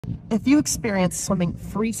If you experience swimming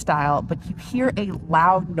freestyle, but you hear a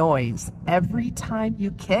loud noise every time you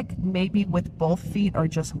kick, maybe with both feet or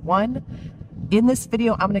just one, in this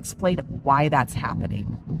video, I'm going to explain why that's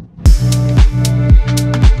happening.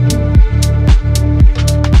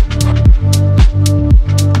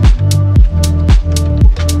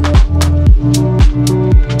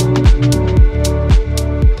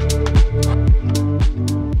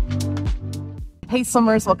 Hey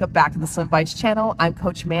swimmers, welcome back to the Swim Vice channel. I'm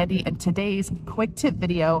Coach Mandy, and today's quick tip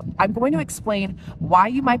video, I'm going to explain why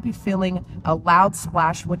you might be feeling a loud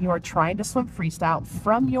splash when you are trying to swim freestyle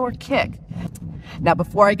from your kick. Now,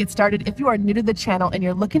 before I get started, if you are new to the channel and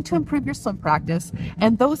you're looking to improve your swim practice,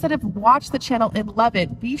 and those that have watched the channel and love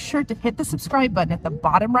it, be sure to hit the subscribe button at the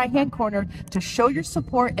bottom right-hand corner to show your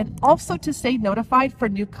support and also to stay notified for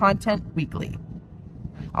new content weekly.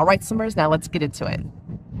 All right, swimmers, now let's get into it.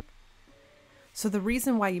 So the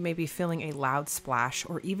reason why you may be feeling a loud splash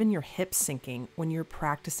or even your hips sinking when you're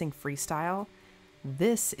practicing freestyle,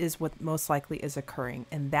 this is what most likely is occurring,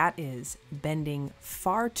 and that is bending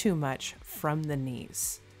far too much from the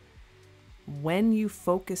knees. When you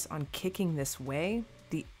focus on kicking this way,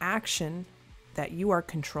 the action that you are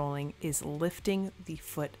controlling is lifting the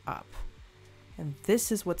foot up. And this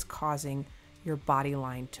is what's causing your body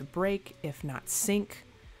line to break, if not sink.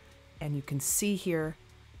 And you can see here,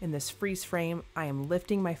 in this freeze frame, I am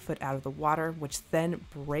lifting my foot out of the water, which then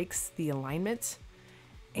breaks the alignment,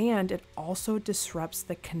 and it also disrupts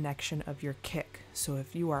the connection of your kick. So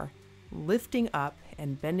if you are lifting up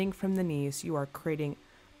and bending from the knees, you are creating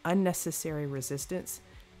unnecessary resistance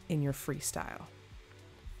in your freestyle.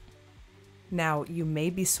 Now, you may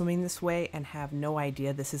be swimming this way and have no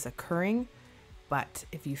idea this is occurring, but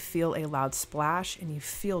if you feel a loud splash and you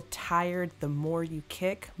feel tired the more you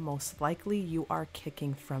kick, most likely you are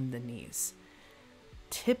kicking from the knees.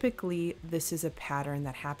 Typically, this is a pattern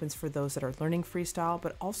that happens for those that are learning freestyle,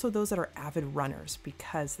 but also those that are avid runners,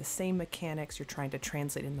 because the same mechanics you're trying to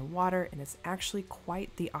translate in the water, and it's actually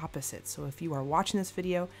quite the opposite. So if you are watching this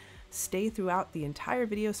video, stay throughout the entire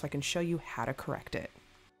video so I can show you how to correct it.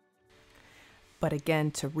 But again,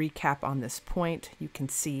 to recap on this point, you can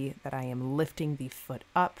see that I am lifting the foot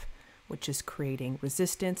up, which is creating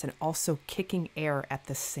resistance and also kicking air at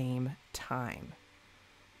the same time.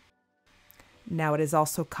 Now, it is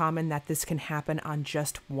also common that this can happen on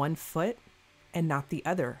just one foot and not the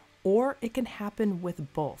other, or it can happen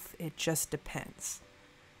with both. It just depends.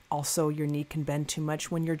 Also, your knee can bend too much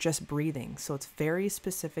when you're just breathing, so it's very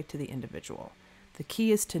specific to the individual. The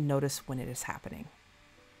key is to notice when it is happening.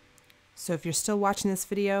 So if you're still watching this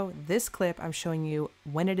video, this clip I'm showing you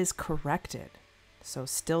when it is corrected. So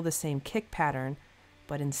still the same kick pattern,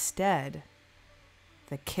 but instead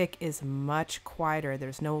the kick is much quieter.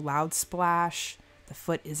 There's no loud splash. The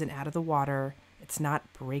foot isn't out of the water. It's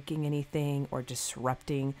not breaking anything or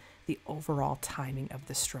disrupting the overall timing of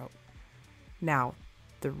the stroke. Now,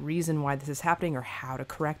 the reason why this is happening or how to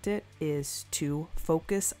correct it is to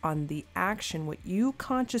focus on the action. What you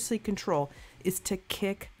consciously control is to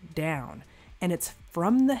kick down, and it's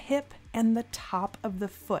from the hip and the top of the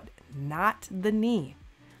foot, not the knee.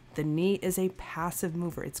 The knee is a passive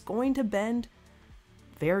mover. It's going to bend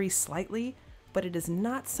very slightly, but it is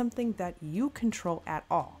not something that you control at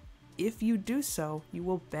all. If you do so, you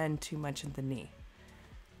will bend too much at the knee.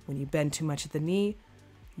 When you bend too much at the knee,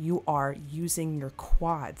 you are using your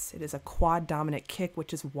quads. It is a quad dominant kick,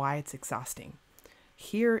 which is why it's exhausting.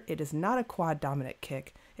 Here, it is not a quad dominant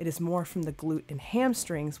kick. It is more from the glute and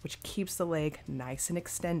hamstrings, which keeps the leg nice and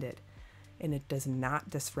extended, and it does not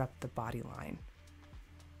disrupt the body line.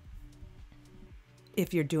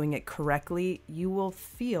 If you're doing it correctly, you will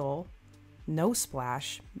feel no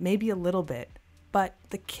splash, maybe a little bit, but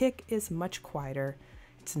the kick is much quieter.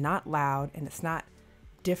 It's not loud, and it's not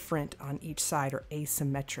different on each side or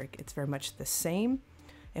asymmetric. It's very much the same.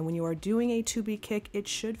 And when you are doing a 2B kick, it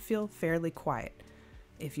should feel fairly quiet.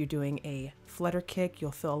 If you're doing a flutter kick,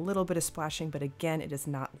 you'll feel a little bit of splashing, but again, it is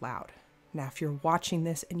not loud. Now, if you're watching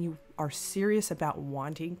this and you are serious about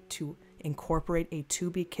wanting to incorporate a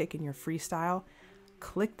 2B kick in your freestyle,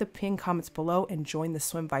 click the pinned comments below and join the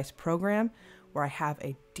Swim Vice program, where I have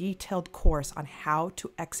a detailed course on how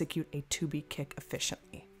to execute a 2B kick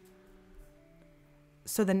efficiently.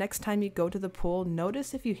 So the next time you go to the pool,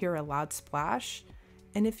 notice if you hear a loud splash,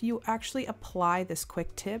 and if you actually apply this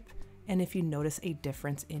quick tip, and if you notice a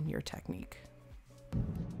difference in your technique.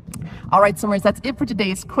 All right, swimmers, that's it for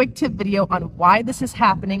today's quick tip video on why this is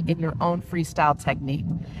happening in your own freestyle technique.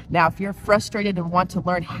 Now, if you're frustrated and want to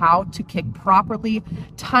learn how to kick properly,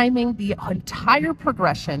 timing the entire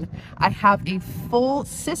progression, I have a full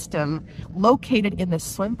system located in the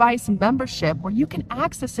SwimVice membership where you can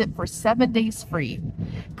access it for 7 days free.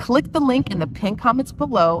 Click the link in the pinned comments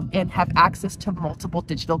below and have access to multiple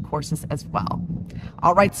digital courses as well.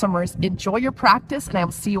 All right, swimmers, enjoy your practice, and I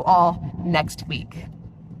will see you all next week.